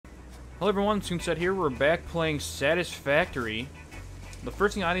Hello everyone, Suneset here. We're back playing Satisfactory. The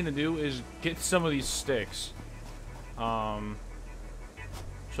first thing I need to do is get some of these sticks. So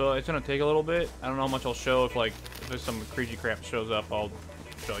it's gonna take a little bit. I don't know how much I'll show. If there's some crazy crap shows up, I'll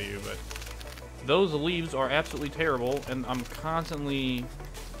show you. But those leaves are absolutely terrible, and I'm constantly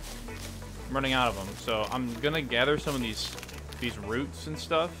running out of them. So I'm gonna gather some of these roots and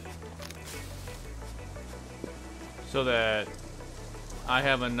stuff, so that I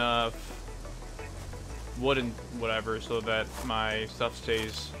have enough wood and whatever so that my stuff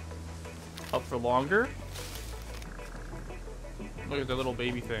stays up for longer. Look at the little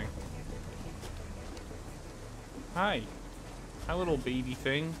baby thing. Hi. Hi, little baby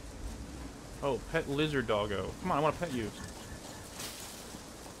thing. Oh, pet lizard doggo. Come on, I want to pet you.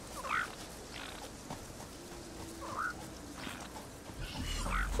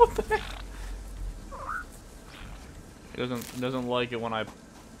 What the heck? It doesn't like it when I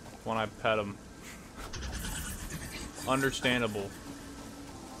pet him. Understandable.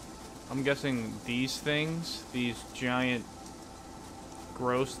 I'm guessing these things, these giant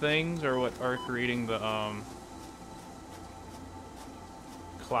gross things, are what are creating the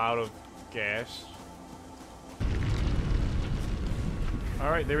cloud of gas.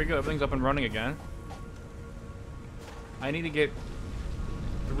 Alright, there we go. Everything's up and running again. I need to get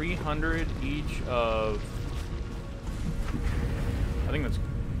 300 each of, I think that's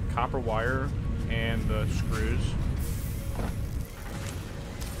copper wire and the screws,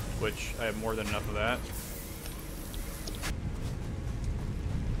 which I have more than enough of that.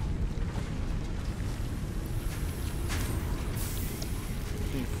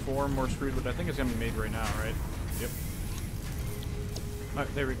 Need 4 more screws, but I think it's gonna be made right now, right? Yep.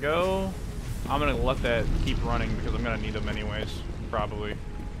 Alright, there we go. I'm gonna let that keep running because I'm gonna need them anyways, probably.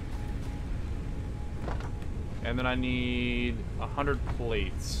 And then I need 100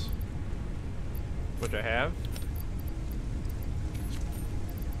 plates, which I have.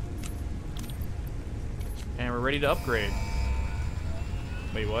 And we're ready to upgrade.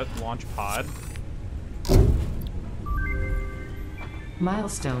 Wait, what? Launch pod?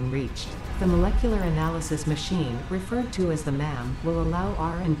 Milestone reached. The molecular analysis machine, referred to as the MAM, will allow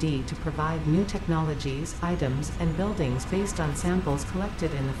R&D to provide new technologies, items, and buildings based on samples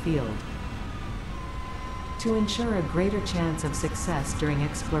collected in the field. To ensure a greater chance of success during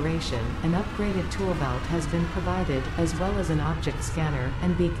exploration, an upgraded tool belt has been provided, as well as an object scanner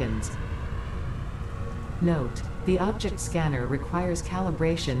and beacons. Note: the object scanner requires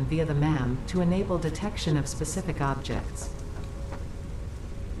calibration via the MAM to enable detection of specific objects.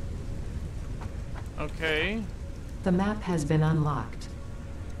 Okay. The map has been unlocked.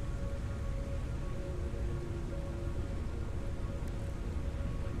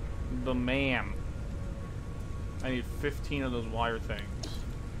 The MAM. I need 15 of those wire things.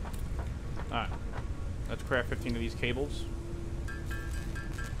 Alright. Let's craft 15 of these cables.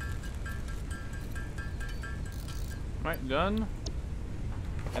 Alright, done.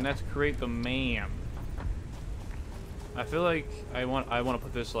 And let's create the MAM. I feel like I want to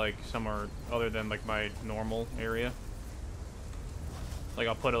put this like somewhere other than like my normal area. Like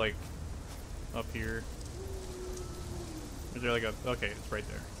I'll put it like up here. Is there like a, okay, it's right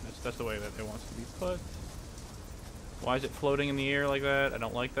there. That's the way that it wants to be put. Why is it floating in the air like that? I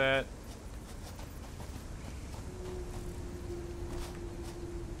don't like that.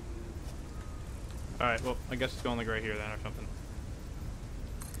 Alright, well, I guess it's going like right here then or something.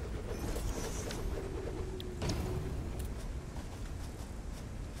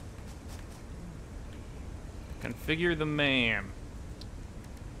 Configure the MAM.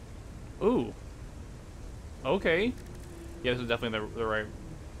 Ooh. Okay. Yeah, this is definitely the right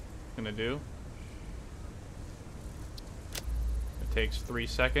thing to do. It takes 3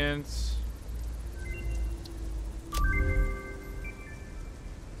 seconds.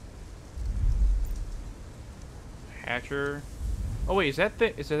 Hatcher. Oh wait, is that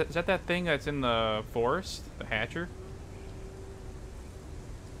that thing that's in the forest? The hatcher?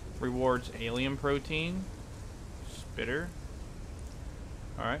 Rewards alien protein. Spitter.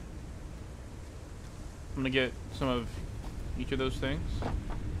 Alright. I'm gonna get some of each of those things.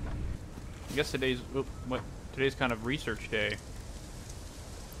 I guess today's kind of research day.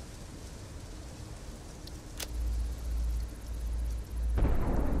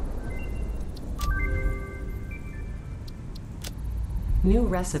 New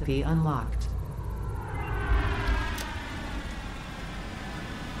recipe unlocked.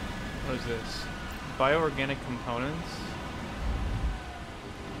 What is this? Bioorganic components?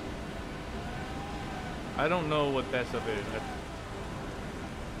 I don't know what that stuff is.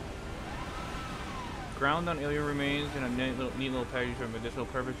 Ground down alien remains in a neat little package for medicinal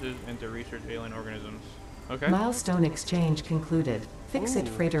purposes and to research alien organisms. Okay. Milestone exchange concluded. Fix-it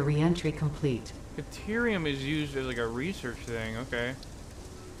Ooh. freighter re-entry complete. Deuterium is used as like a research thing. Okay.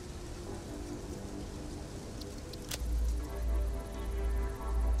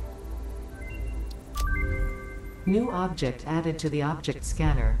 New object added to the object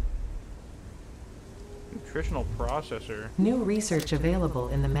scanner. Nutritional processor. New research available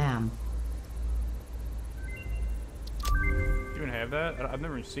in the MAM. Do you even have that? I've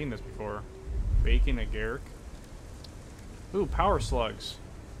never seen this before. Bacon agaric. Ooh, power slugs.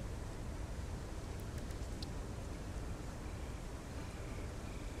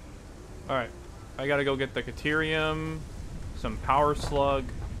 Alright. I gotta go get the Deuterium, some power slug.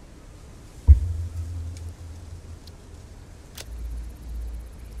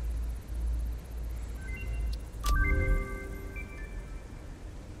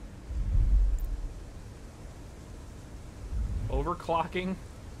 Overclocking?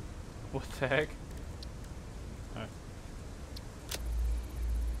 What the heck? Alright.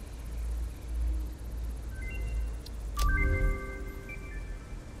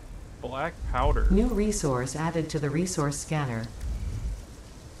 Black powder. New resource added to the resource scanner.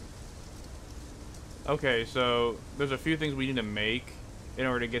 Okay, so there's a few things we need to make in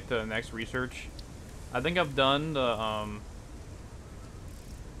order to get to the next research. I think I've done the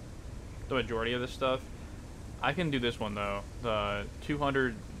majority of this stuff. I can do this one though. The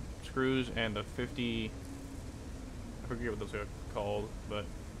 200 screws and the 50. I forget what those are called, but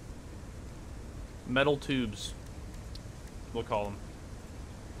metal tubes. We'll call them.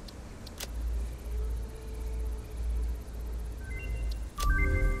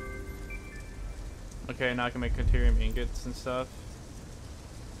 Okay, now I can make Deuterium ingots and stuff.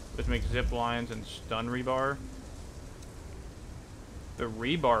 Which makes zip lines and stun rebar. The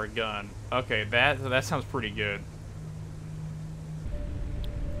rebar gun. Okay, that sounds pretty good.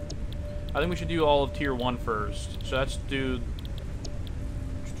 I think we should do all of tier 1 first. So let's do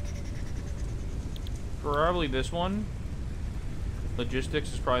probably this one.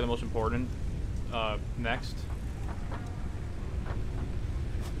 Logistics is probably the most important. Next.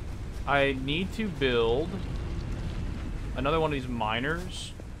 I need to build another one of these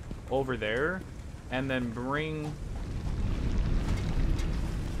miners over there, and then bring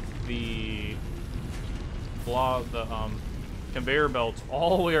the conveyor belts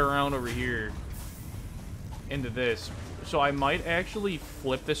all the way around over here into this. So I might actually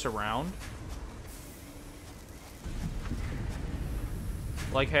flip this around.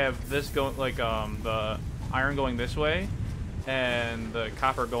 Like have this go like the iron going this way and the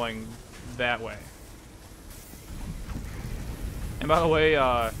copper going that way. And by the way,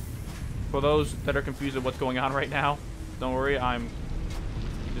 for those that are confused at what's going on right now, don't worry, I'm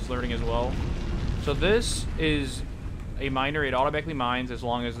just learning as well. So this is a miner. It automatically mines as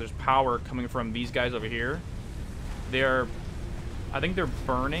long as there's power coming from these guys over here. They're, I think they're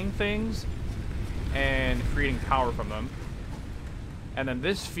burning things and creating power from them. And then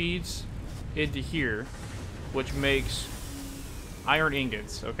this feeds into here, which makes iron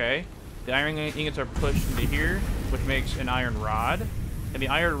ingots, okay? The iron ingots are pushed into here, which makes an iron rod. And the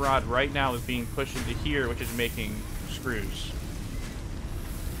iron rod right now is being pushed into here, which is making screws.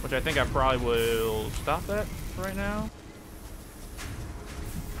 Which I think I probably will stop that right now.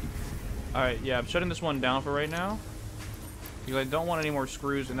 Alright, yeah, I'm shutting this one down for right now. Because I don't want any more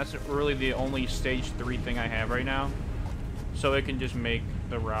screws, and that's really the only stage 3 thing I have right now. So it can just make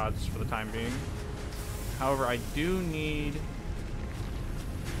the rods for the time being. However, I do need...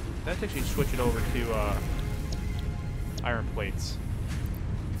 Let's actually switch it over to iron plates.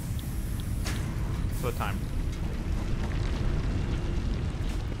 For the time.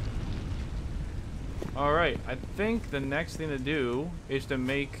 Alright, I think the next thing to do is to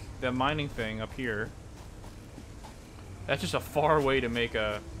make the mining thing up here. That's just a far way to make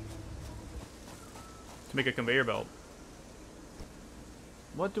a conveyor belt.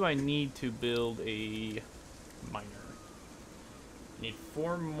 What do I need to build a miner? I need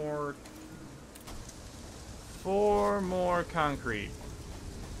 4 more concrete.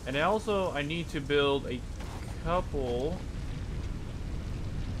 And also I need to build a couple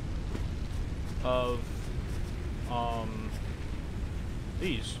of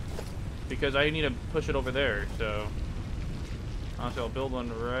these, because I need to push it over there. So honestly, I'll build one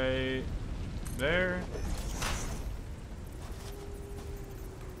right there.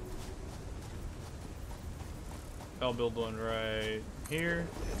 I'll build one right here,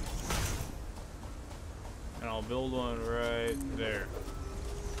 and I'll build one right there.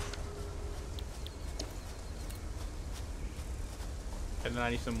 And then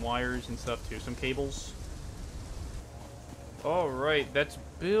I need some wires and stuff too, some cables. Alright, let's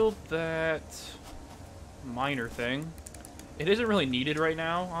build that miner thing. It isn't really needed right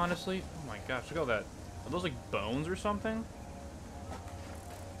now, honestly. Oh my gosh, look at all that. Are those like bones or something?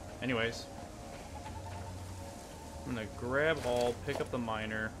 Anyways. I'm gonna grab all, pick up the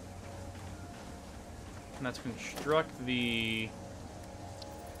miner. And let's construct the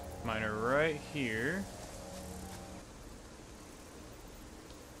miner right here.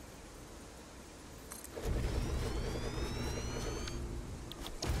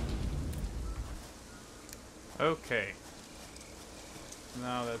 Okay.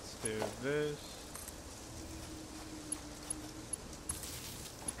 Now let's do this.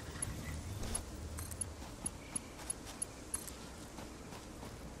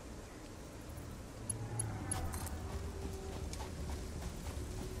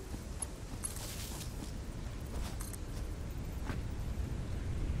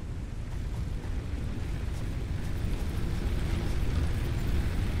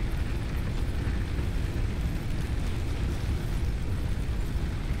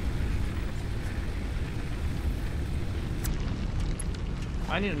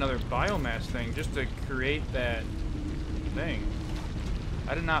 I need another biomass thing just to create that thing.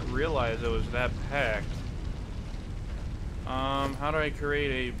 I did not realize it was that packed. How do I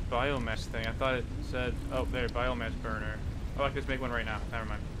create a biomass thing? I thought it said, oh, there, biomass burner. Oh, I can just make one right now. Never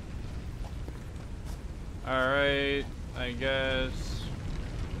mind. Alright, I guess,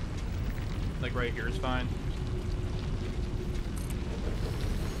 like right here is fine.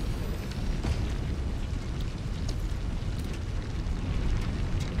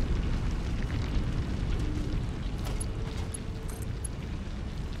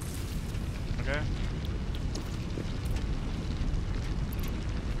 Okay.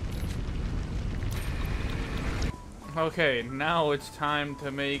 Okay, now it's time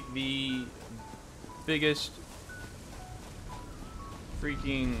to make the biggest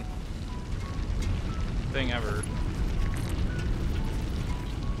freaking thing ever.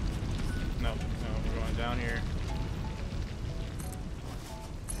 No, we're going down here.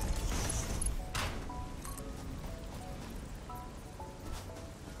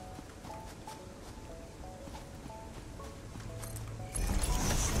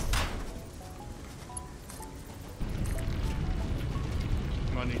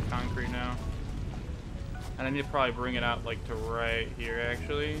 I need concrete now. And I need to probably bring it out like to right here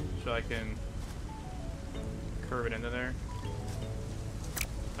actually, so I can curve it into there.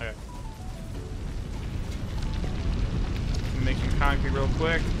 Okay. Make some concrete real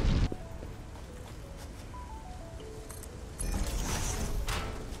quick.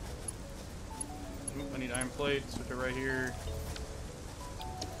 Oop, I need iron plates, which are right here.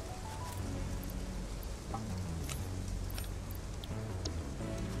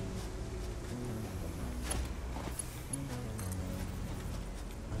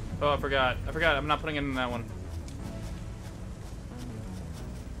 Oh, I forgot. I'm not putting it in that one.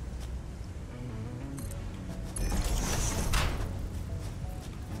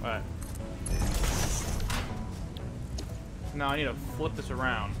 Alright. Now I need to flip this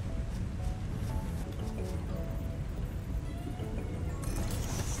around.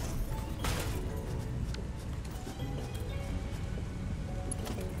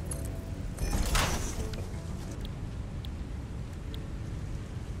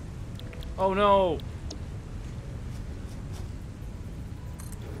 Oh no!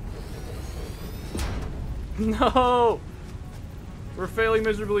 No! We're failing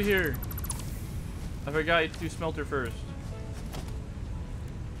miserably here. I forgot to do smelter first.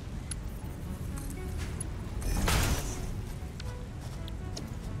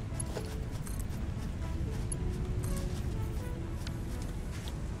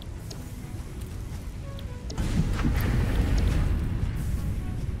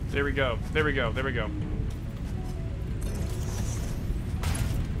 There we go. There we go. There we go.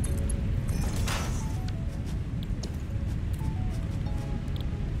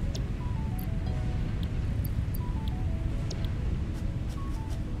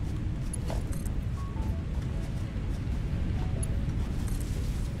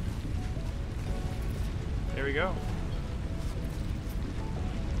 There we go.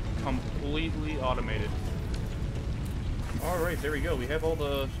 Completely automated. Alright, there we go. We have all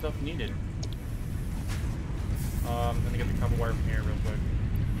the stuff needed. I'm gonna get the copper wire from here real quick.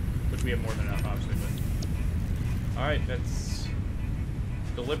 Which we have more than enough, obviously, but... Alright, let's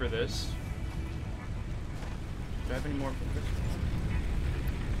deliver this. Do I have any more for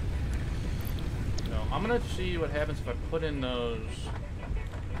this? No, I'm gonna see what happens if I put in those...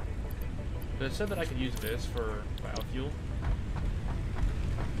 But it said that I could use this for biofuel.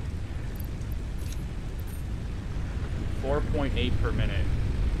 4.8 per minute.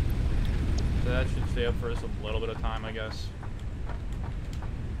 So that should stay up for us a little bit of time, I guess.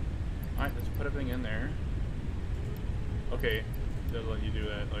 Alright, let's put everything in there. Okay, it does let you do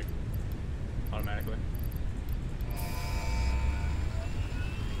that, like, automatically.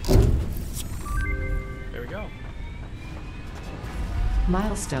 There we go.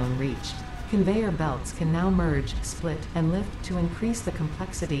 Milestone reached. Conveyor belts can now merge, split, and lift to increase the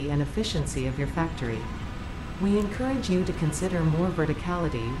complexity and efficiency of your factory. We encourage you to consider more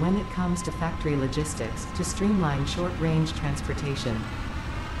verticality when it comes to factory logistics to streamline short-range transportation.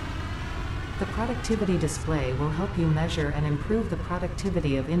 The productivity display will help you measure and improve the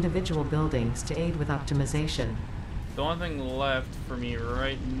productivity of individual buildings to aid with optimization. The only thing left for me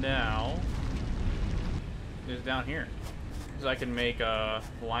right now is down here. Because I can make a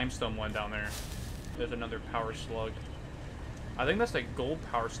limestone one down there. There's another power slug. I think that's that gold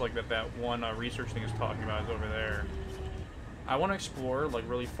power slug that one research thing is talking about is over there. I want to explore like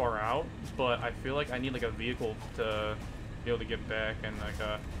really far out, but I feel like I need like a vehicle to be able to get back in like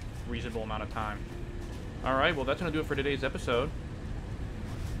a reasonable amount of time. Alright, well that's going to do it for today's episode.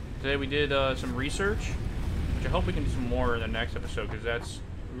 Today we did some research, which I hope we can do some more in the next episode because that's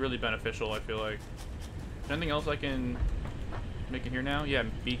really beneficial, I feel like. Is there anything else I can make in here now? Yeah,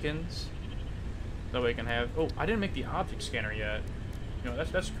 beacons. That way I can have... Oh, I didn't make the object scanner yet. You know,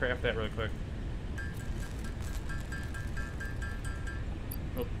 let's craft that really quick.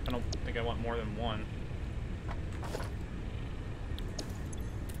 Oh, I don't think I want more than one.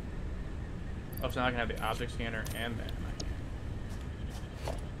 Oh, so now I can have the object scanner and that.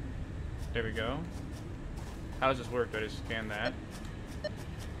 There we go. How does this work? Do I just scan that?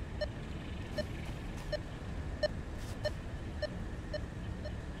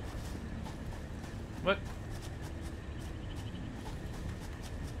 What?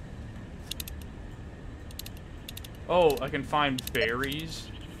 Oh, I can find berries.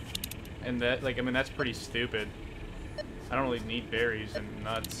 And that, like, I mean, that's pretty stupid. I don't really need berries and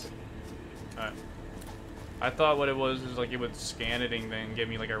nuts. I thought what it was is, like, it would scan it and then give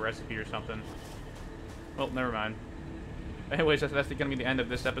me, like, a recipe or something. Well, never mind. Anyways, that's going to be the end of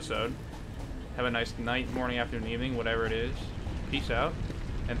this episode. Have a nice night, morning, afternoon, evening, whatever it is. Peace out,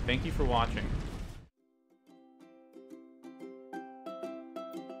 and thank you for watching.